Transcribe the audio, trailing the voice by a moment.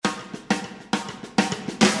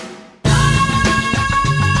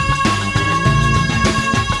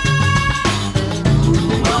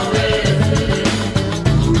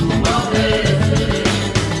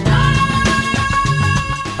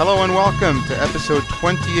Hello and welcome to episode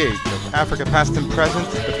 28 of Africa Past and Present,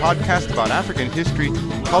 the podcast about African history,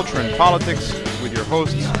 culture and politics with your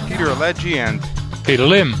hosts Peter Alegi and Peter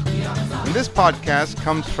Lim. And this podcast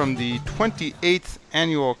comes from the 28th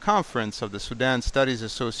annual conference of the Sudan Studies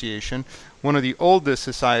Association, one of the oldest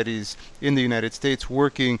societies in the United States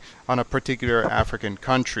working on a particular African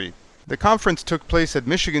country. The conference took place at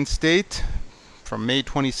Michigan State from May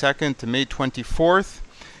 22nd to May 24th,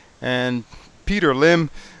 and Peter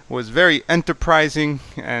Lim was very enterprising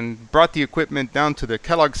and brought the equipment down to the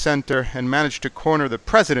Kellogg Center and managed to corner the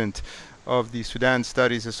president of the Sudan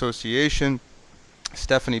Studies Association,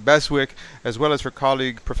 Stephanie Beswick, as well as her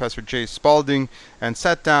colleague Professor Jay Spalding, and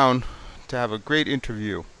sat down to have a great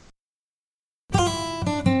interview.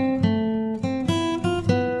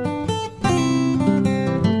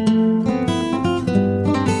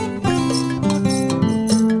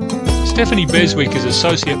 Stephanie Beswick is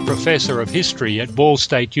Associate Professor of History at Ball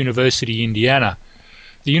State University, Indiana.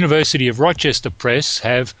 The University of Rochester Press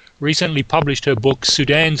have recently published her book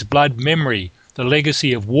Sudan's Blood Memory, The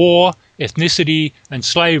Legacy of War, Ethnicity and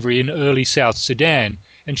Slavery in Early South Sudan,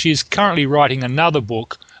 and she is currently writing another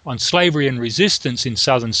book on slavery and resistance in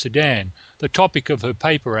southern Sudan, the topic of her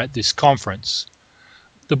paper at this conference.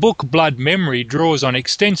 The book Blood Memory draws on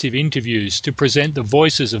extensive interviews to present the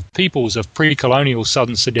voices of peoples of pre-colonial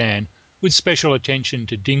southern Sudan, with special attention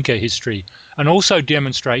to Dinka history, and also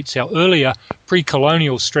demonstrates how earlier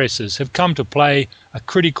pre-colonial stresses have come to play a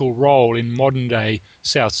critical role in modern-day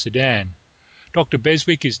South Sudan. Dr.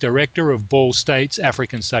 Beswick is Director of Ball State's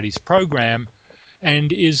African Studies Program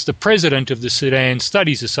and is the President of the Sudan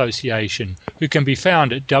Studies Association, who can be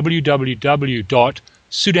found at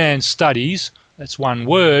www.sudanstudies, that's one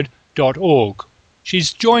word, .org.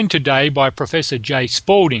 She's joined today by Professor Jay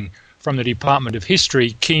Spalding, from the Department of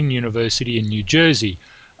History, Kean University in New Jersey,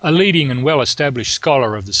 a leading and well-established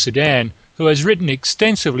scholar of the Sudan who has written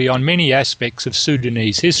extensively on many aspects of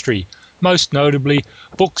Sudanese history, most notably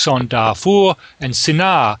books on Darfur and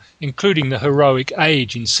Sennar, including the heroic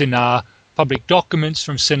age in Sennar, public documents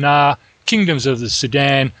from Sennar, kingdoms of the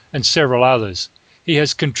Sudan, and several others. He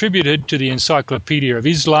has contributed to the Encyclopedia of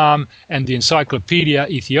Islam and the Encyclopedia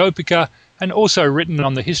Ethiopica, and also written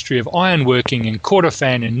on the history of ironworking in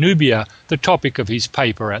Kordofan in Nubia, the topic of his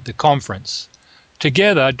paper at the conference.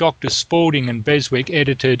 Together, Dr. Spalding and Beswick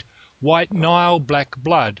edited White Nile Black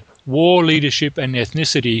Blood, War, Leadership and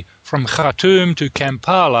Ethnicity from Khartoum to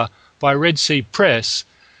Kampala by Red Sea Press,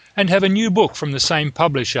 and have a new book from the same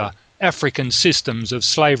publisher, African Systems of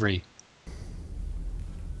Slavery.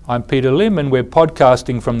 I'm Peter Lim, and we're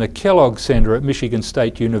podcasting from the Kellogg Center at Michigan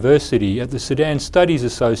State University at the Sudan Studies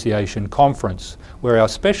Association conference, where our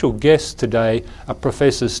special guests today are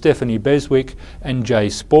Professor Stephanie Beswick and Jay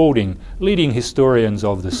Spalding, leading historians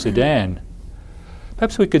of the Sudan.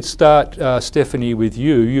 Perhaps we could start, Stephanie, with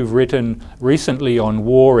you. You've written recently on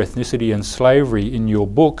war, ethnicity and slavery in your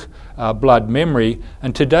book, Blood Memory,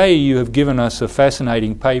 and today you have given us a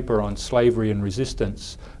fascinating paper on slavery and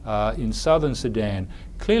resistance in southern Sudan.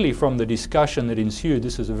 Clearly from the discussion that ensued,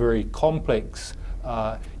 this is a very complex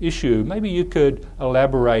issue. Maybe you could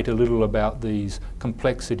elaborate a little about these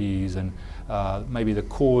complexities and maybe the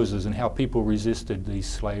causes and how people resisted these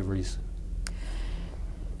slaveries.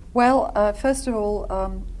 Well, first of all,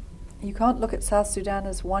 you can't look at South Sudan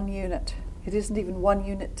as one unit. It isn't even one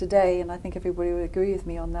unit today, and I think everybody would agree with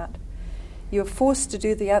me on that. You're forced to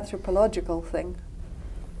do the anthropological thing,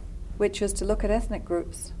 which is to look at ethnic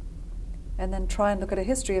groups and then try and look at a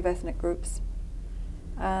history of ethnic groups.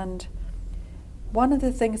 And one of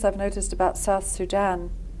the things I've noticed about South Sudan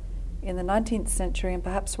in the 19th century and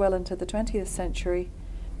perhaps well into the 20th century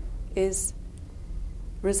is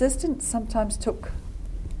resistance sometimes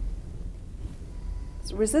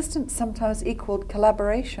equaled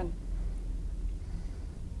collaboration.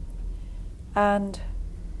 And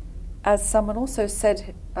as someone also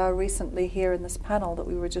said recently here in this panel that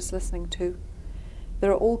we were just listening to,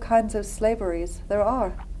 there are all kinds of slaveries. There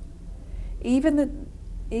are. Even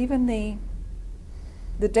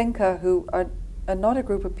the Dinka, who are not a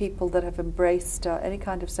group of people that have embraced any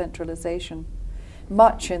kind of centralization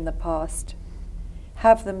much in the past,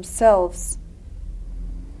 have themselves,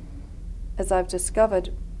 as I've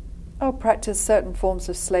discovered, practice certain forms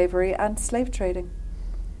of slavery and slave trading.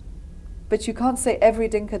 But you can't say every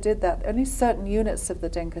Dinka did that. Only certain units of the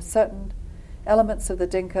Dinka, certain elements of the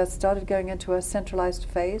Dinka started going into a centralized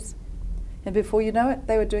phase. And before you know it,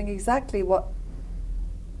 they were doing exactly what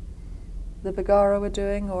the Bagara were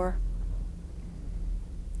doing, or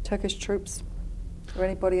Turkish troops, or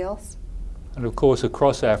anybody else. And of course,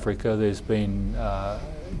 across Africa, there's been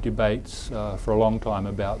debates for a long time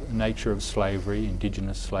about the nature of slavery,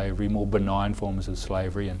 indigenous slavery, more benign forms of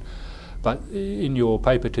slavery. But in your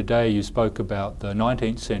paper today, you spoke about the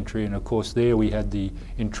 19th century, and of course there we had the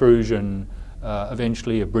intrusion,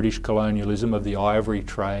 eventually of British colonialism, of the ivory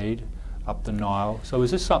trade up the Nile. So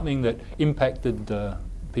is this something that impacted the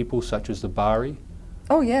people such as the Bari?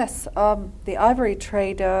 Oh yes, the ivory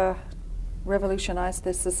trade revolutionized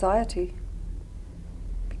this society,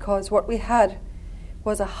 because what we had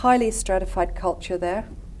was a highly stratified culture there,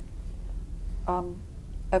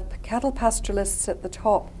 of cattle pastoralists at the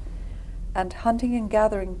top and hunting and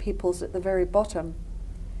gathering peoples at the very bottom,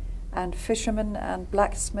 and fishermen and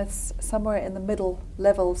blacksmiths somewhere in the middle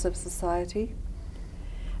levels of society.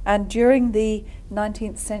 And during the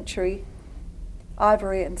 19th century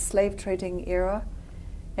ivory and slave trading era,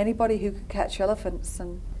 anybody who could catch elephants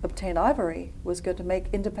and obtain ivory was going to make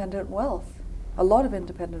independent wealth, a lot of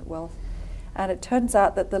independent wealth. And it turns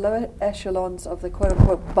out that the lower echelons of the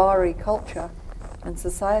quote-unquote Bari culture and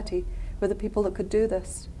society were the people that could do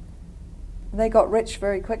this. And they got rich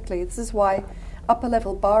very quickly. This is why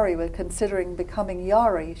upper-level Bari were considering becoming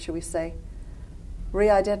Yari, shall we say,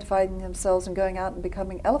 re-identifying themselves and going out and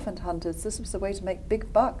becoming elephant hunters. This was a way to make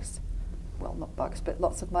big bucks. Well, not bucks, but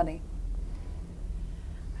lots of money.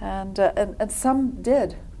 And some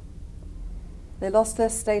did. They lost their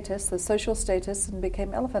status, their social status, and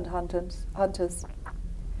became elephant hunters.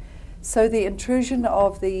 So the intrusion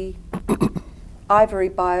of the ivory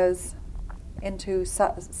buyers into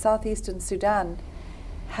southeastern Sudan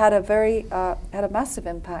had a massive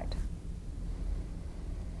impact.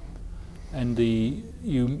 And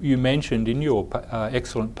you mentioned in your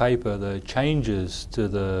excellent paper the changes to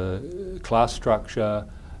the class structure,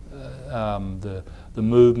 the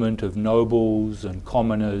movement of nobles and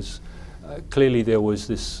commoners. Clearly there was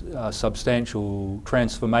this substantial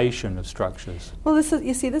transformation of structures. Well, this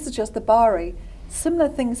is just the Bari. Similar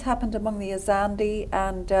things happened among the Azandi,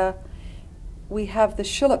 and we have the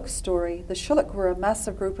Shilluk story. The Shilluk were a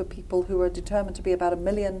massive group of people who were determined to be about 1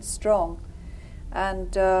 million strong,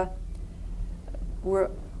 and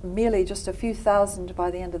were merely just a few thousand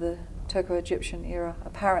by the end of the Turco-Egyptian era,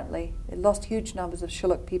 apparently. It lost huge numbers of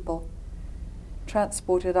Shilluk people,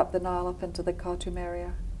 transported up the Nile, up into the Khartoum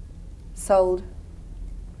area, sold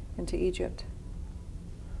into Egypt.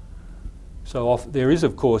 So there is,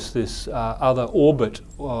 of course, this other orbit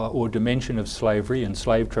or dimension of slavery and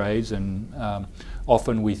slave trades, and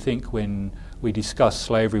often we think when we discuss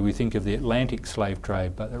slavery, we think of the Atlantic slave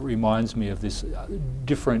trade, but it reminds me of this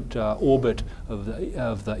different orbit of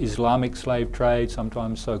the Islamic slave trade,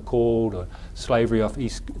 sometimes so called, or slavery off the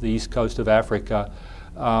east coast of Africa.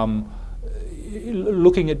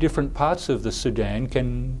 Looking at different parts of the Sudan,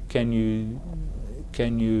 can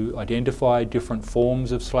you identify different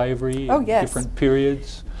forms of slavery? Oh, yes. Different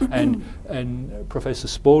periods? and Professor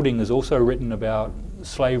Spalding has also written about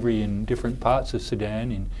slavery in different parts of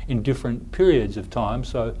Sudan in different periods of time.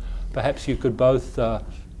 So perhaps you could both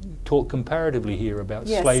talk comparatively here about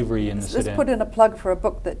slavery in the Sudan. Let's put in a plug for a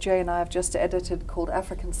book that Jay and I have just edited called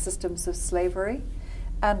African Systems of Slavery.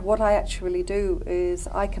 And what I actually do is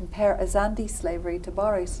I compare Azandi slavery to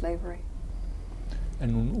Bari slavery.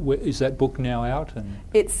 And is that book now out?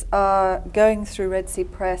 It's going through Red Sea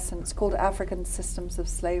Press, and it's called African Systems of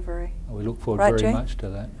Slavery. We look forward very much to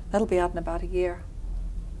that. That'll be out in about a year.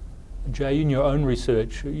 Jay, in your own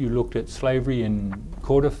research, you looked at slavery in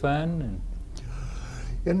Kordofan.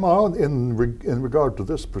 In regard to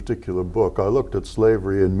this particular book, I looked at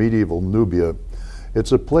slavery in medieval Nubia.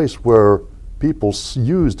 It's a place where people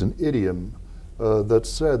used an idiom that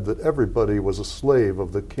said that everybody was a slave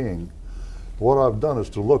of the king. What I've done is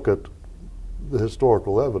to look at the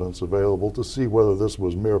historical evidence available to see whether this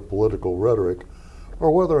was mere political rhetoric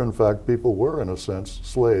or whether in fact people were in a sense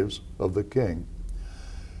slaves of the king.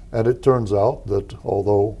 And it turns out that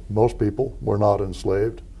although most people were not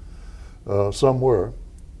enslaved, some were.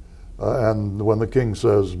 And when the king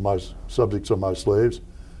says, "My subjects are my slaves,"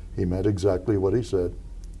 he meant exactly what he said.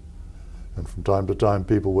 And from time to time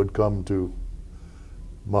people would come to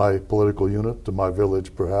my political unit, to my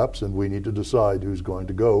village perhaps, and we need to decide who's going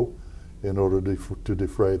to go in order to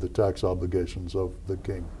defray the tax obligations of the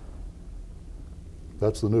king.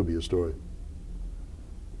 That's the Nubia story.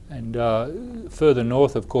 And further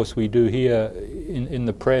north, of course, we do hear in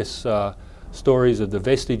the press stories of the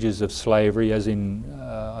vestiges of slavery, as in,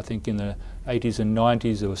 I think in the 80s and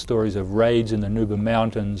 90s, there were stories of raids in the Nuba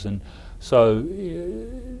Mountains. And so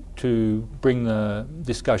to bring the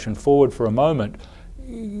discussion forward for a moment,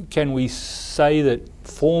 can we say that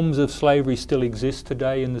forms of slavery still exist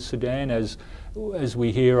today in the Sudan, as as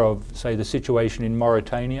we hear of, say, the situation in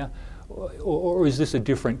Mauritania, or is this a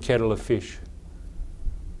different kettle of fish?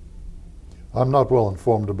 I'm not well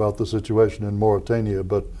informed about the situation in Mauritania,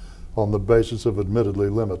 but on the basis of admittedly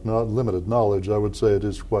limited knowledge, I would say it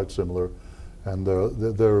is quite similar, and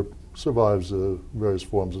there survives various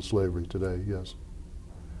forms of slavery today, yes.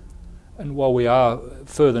 And while we are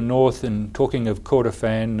further north and talking of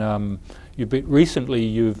Kordofan, recently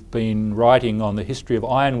you've been writing on the history of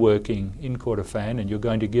ironworking in Kordofan, and you're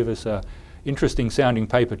going to give us an interesting sounding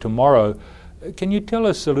paper tomorrow. Can you tell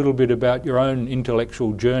us a little bit about your own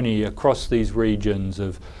intellectual journey across these regions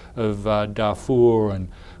of Darfur and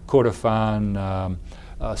Kordofan,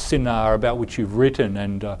 Sinnar, about which you've written?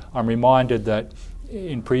 And I'm reminded that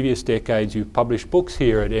in previous decades you've published books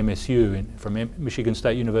here at MSU from Michigan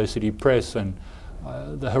State University Press, and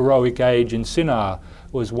The Heroic Age in Sinnar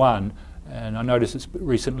was one, and I notice it's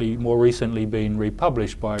more recently been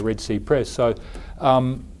republished by Red Sea Press. So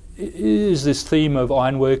is this theme of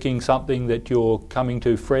ironworking something that you're coming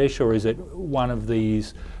to fresh, or is it one of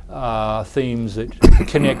these themes that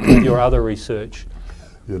connect with your other research?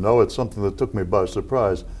 You know, it's something that took me by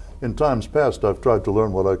surprise. In times past, I've tried to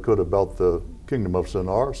learn what I could about the Kingdom of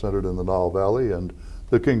Sinnar, centered in the Nile Valley, and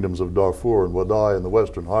the kingdoms of Darfur and Wadai in the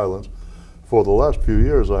Western Highlands. For the last few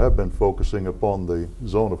years, I have been focusing upon the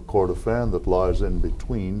zone of Kordofan that lies in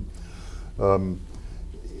between.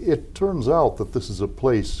 It turns out that this is a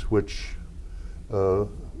place which,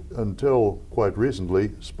 until quite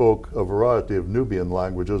recently, spoke a variety of Nubian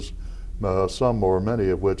languages, some or many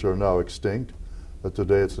of which are now extinct.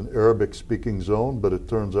 Today it's an Arabic-speaking zone, but it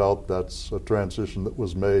turns out that's a transition that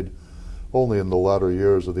was made only in the latter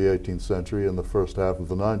years of the 18th century and the first half of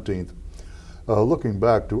the 19th. Looking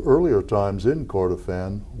back to earlier times in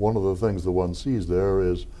Kordofan, one of the things that one sees there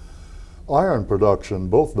is iron production,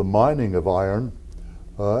 both the mining of iron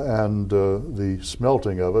and the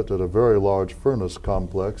smelting of it at a very large furnace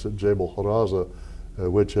complex at Jebel Haraza,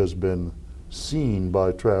 which has been seen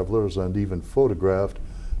by travelers and even photographed,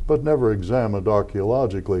 but never examined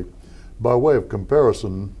archaeologically. By way of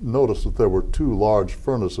comparison, notice that there were two large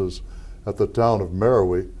furnaces at the town of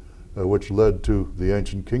Meroe, which led to the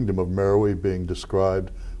ancient kingdom of Meroe being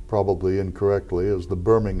described, probably incorrectly, as the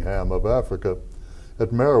Birmingham of Africa.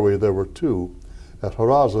 At Meroe there were two. At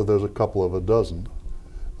Haraza there's a couple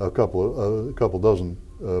dozen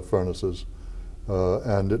furnaces,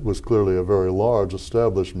 and it was clearly a very large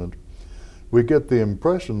establishment. We get the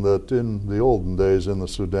impression that in the olden days in the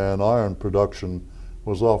Sudan, iron production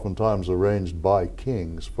was oftentimes arranged by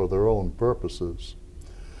kings for their own purposes.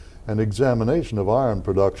 An examination of iron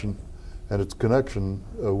production and its connection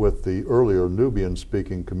with the earlier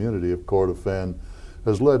Nubian-speaking community of Kordofan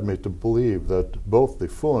has led me to believe that both the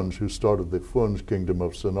Funj, who started the Funj kingdom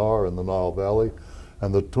of Sinnar in the Nile Valley,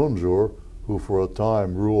 and the Tunjur, who for a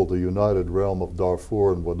time ruled the united realm of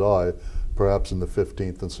Darfur and Wadai, perhaps in the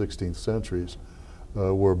 15th and 16th centuries,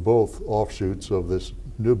 were both offshoots of this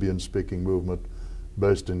Nubian-speaking movement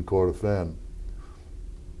based in Kordofan.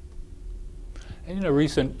 In a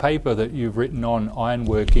recent paper that you've written on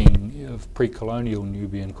ironworking of pre-colonial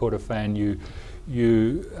Nubia and Kordofan,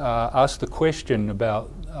 you asked the question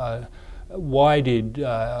about why did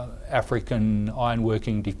African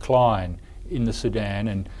ironworking decline in the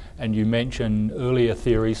Sudan, and you mentioned earlier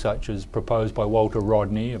theories such as proposed by Walter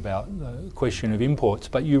Rodney about the question of imports,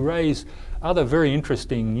 but you raise other very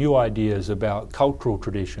interesting new ideas about cultural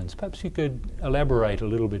traditions. Perhaps you could elaborate a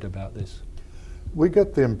little bit about this. We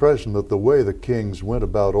get the impression that the way the kings went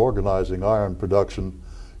about organizing iron production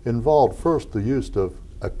involved first the use of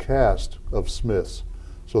a caste of smiths,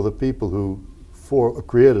 so the people who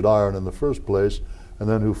created iron in the first place and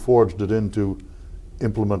then who forged it into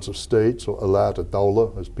implements of state, so alat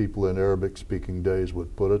ad-dawla, as people in Arabic-speaking days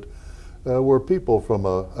would put it, were people from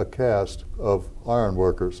a caste of iron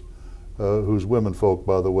workers, whose womenfolk,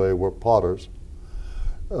 by the way, were potters.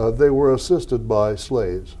 They were assisted by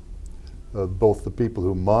slaves. Both the people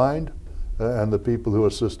who mined and the people who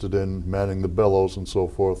assisted in manning the bellows and so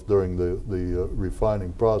forth during the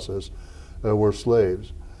refining process were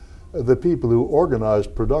slaves. The people who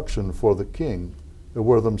organized production for the king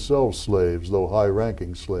were themselves slaves, though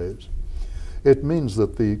high-ranking slaves. It means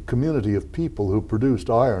that the community of people who produced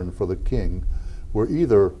iron for the king were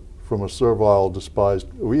either from a servile, despised,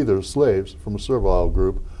 or either slaves from a servile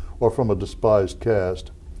group or from a despised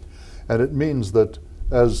caste. And it means that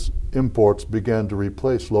as imports began to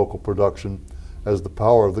replace local production, as the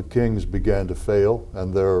power of the kings began to fail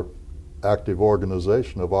and their active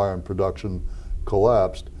organization of iron production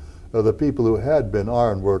collapsed, the people who had been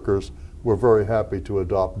iron workers were very happy to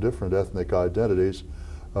adopt different ethnic identities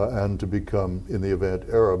and to become, in the event,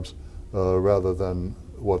 Arabs rather than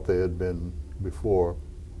what they had been before.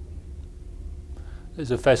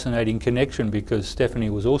 There's a fascinating connection because Stephanie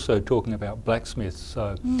was also talking about blacksmiths,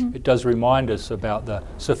 so it does remind us about the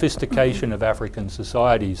sophistication of African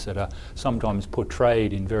societies that are sometimes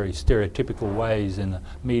portrayed in very stereotypical ways in the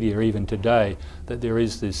media even today, that there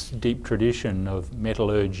is this deep tradition of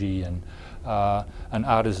metallurgy and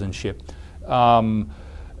artisanship.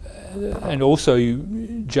 And also,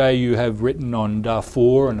 Jay, you have written on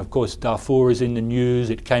Darfur, and of course Darfur is in the news.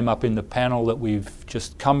 It came up in the panel that we've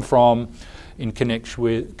just come from in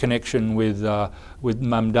connection with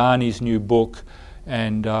Mamdani's new book,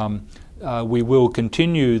 and we will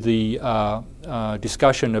continue the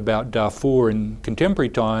discussion about Darfur in contemporary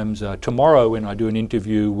times tomorrow when I do an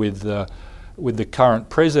interview with the current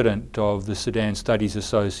president of the Sudan Studies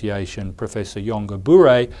Association, Professor Yonga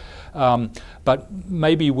Bouré. But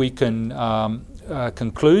maybe we can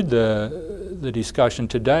conclude the discussion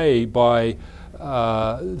today by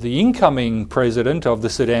the incoming president of the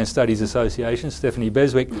Sudan Studies Association, Stephanie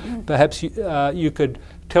Beswick. Perhaps you could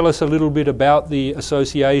tell us a little bit about the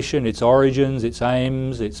association, its origins, its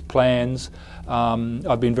aims, its plans.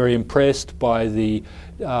 I've been very impressed by the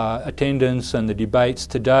attendance and the debates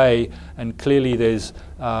today, and clearly there's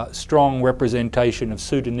strong representation of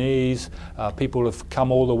Sudanese. People have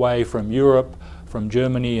come all the way from Europe, from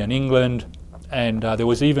Germany and England, and there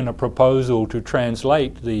was even a proposal to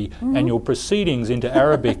translate the annual proceedings into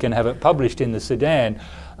Arabic and have it published in the Sudan.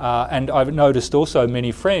 And I've noticed also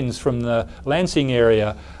many friends from the Lansing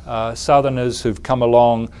area, southerners who've come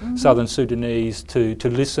along, southern Sudanese, to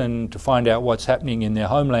listen, to find out what's happening in their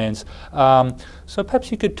homelands. So perhaps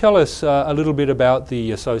you could tell us a little bit about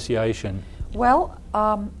the association. Well,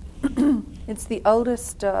 it's the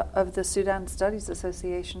oldest of the Sudan Studies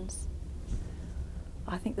Associations.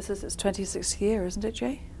 I think this is its 26th year, isn't it,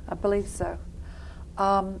 Jay? I believe so.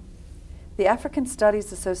 The African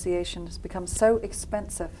Studies Association has become so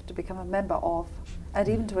expensive to become a member of, and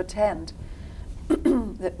even to attend,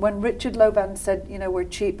 that when Richard Loban said, you know, we're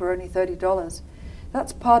cheap, we're only $30,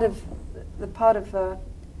 that's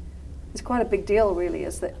it's quite a big deal, really,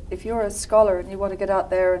 is that if you're a scholar and you want to get out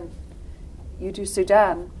there and you do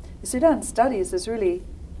Sudan, the Sudan Studies is really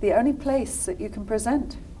the only place that you can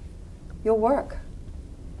present your work.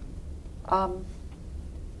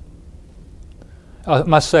 I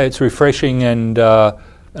must say it's refreshing and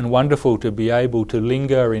wonderful to be able to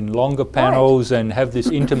linger in longer panels and have this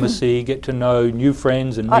intimacy, get to know new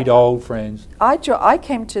friends and meet old friends. I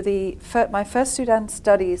came to my first Sudan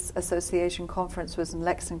Studies Association conference was in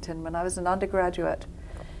Lexington when I was an undergraduate,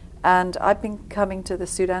 and I've been coming to the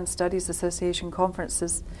Sudan Studies Association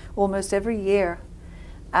conferences almost every year,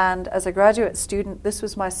 and as a graduate student this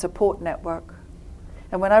was my support network,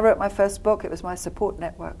 and when I wrote my first book it was my support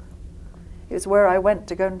network. It was where I went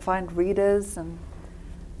to go and find readers.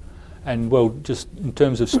 And well, just in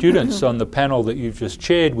terms of students, on the panel that you've just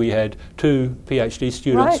chaired, we had 2 PhD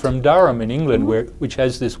students from Durham in England, which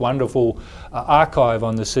has this wonderful archive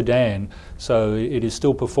on the Sudan. So it is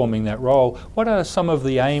still performing that role. What are some of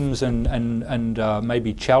the aims and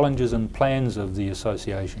maybe challenges and plans of the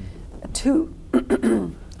association?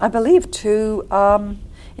 I believe to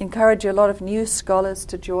encourage a lot of new scholars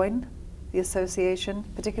to join the association,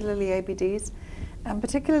 particularly ABDs, and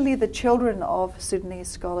particularly the children of Sudanese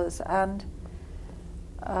scholars and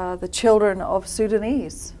the children of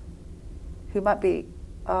Sudanese who might be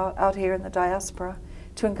out here in the diaspora,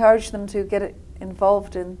 to encourage them to get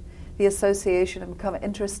involved in the association and become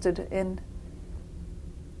interested in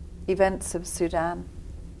events of Sudan.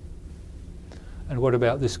 And what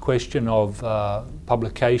about this question of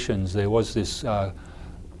publications? There was this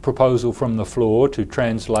proposal from the floor to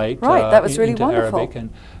translate that was really into wonderful. Arabic.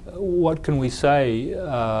 And what can we say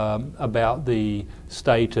about the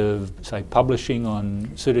state of, say, publishing on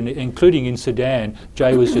Sudan, including in Sudan?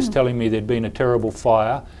 Jay was just telling me there'd been a terrible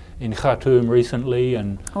fire in Khartoum recently,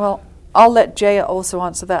 and well, I'll let Jay also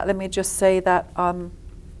answer that. Let me just say that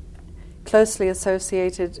closely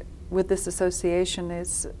associated with this association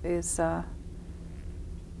is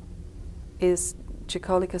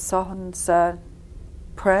Chikolika Sohan's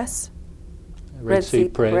press, Red Sea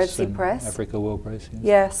Press, and Africa World Press.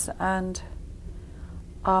 Yes, and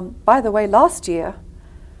by the way, last year,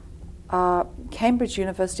 Cambridge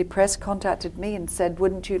University Press contacted me and said,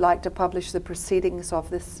 wouldn't you like to publish the proceedings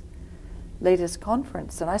of this latest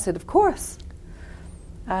conference? And I said, of course.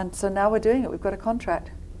 And so now we're doing it. We've got a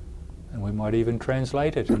contract. And we might even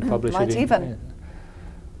translate it and publish might it. even.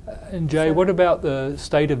 And Jay, what about the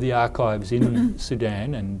state of the archives in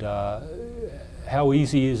Sudan, and how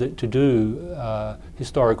easy is it to do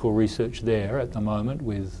historical research there at the moment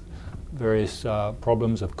with various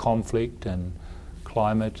problems of conflict and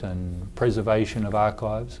climate and preservation of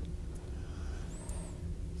archives?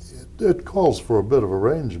 It calls for a bit of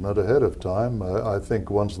arrangement ahead of time. I think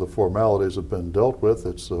once the formalities have been dealt with,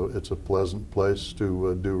 it's a pleasant place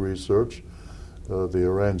to do research. The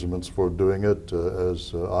arrangements for doing it,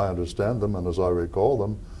 as I understand them and as I recall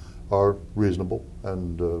them, are reasonable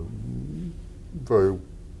and very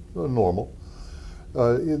normal.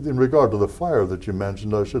 In regard to the fire that you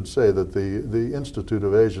mentioned, I should say that the Institute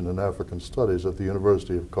of Asian and African Studies at the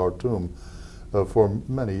University of Khartoum for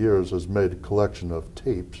many years has made a collection of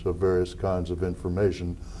tapes of various kinds of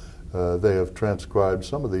information. They have transcribed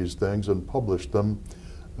some of these things and published them,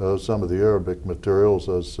 some of the Arabic materials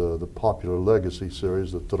as the popular legacy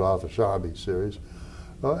series, the Turath al-Sha'bi series,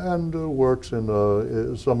 and works in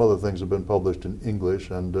some other things have been published in English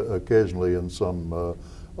and occasionally in some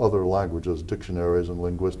other languages, dictionaries and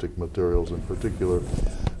linguistic materials in particular.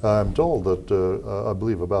 I'm told that I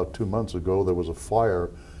believe about 2 months ago there was a fire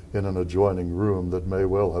in an adjoining room that may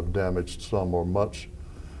well have damaged some or much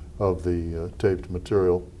of the taped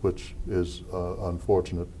material, which is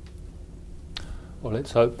unfortunate. Well,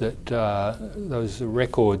 let's hope that those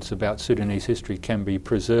records about Sudanese history can be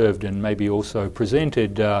preserved and maybe also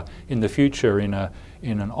presented in the future in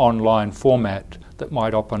an online format that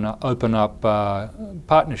might open up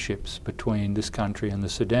partnerships between this country and the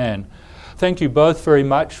Sudan. Thank you both very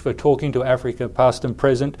much for talking to Africa Past and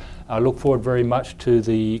Present. I look forward very much to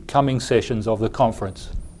the coming sessions of the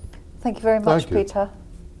conference. Thank you very much, Peter.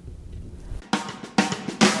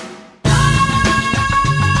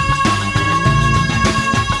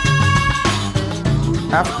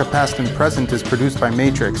 Africa Past and Present is produced by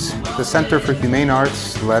Matrix, the Center for Humane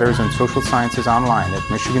Arts, Letters, and Social Sciences online at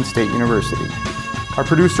Michigan State University. Our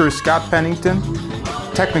producer is Scott Pennington.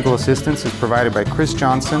 Technical assistance is provided by Chris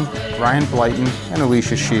Johnson, Ryan Blyton, and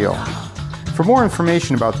Alicia Scheel. For more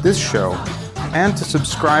information about this show and to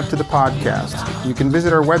subscribe to the podcast, you can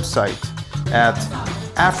visit our website at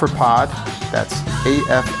afripod, that's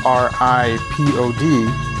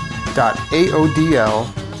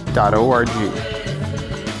afripod.aodl.org.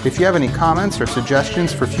 If you have any comments or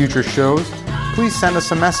suggestions for future shows, please send us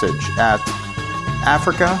a message at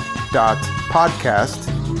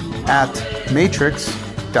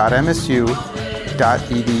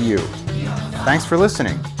africa.podcast@matrix.msu.edu. Thanks for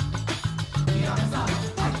listening.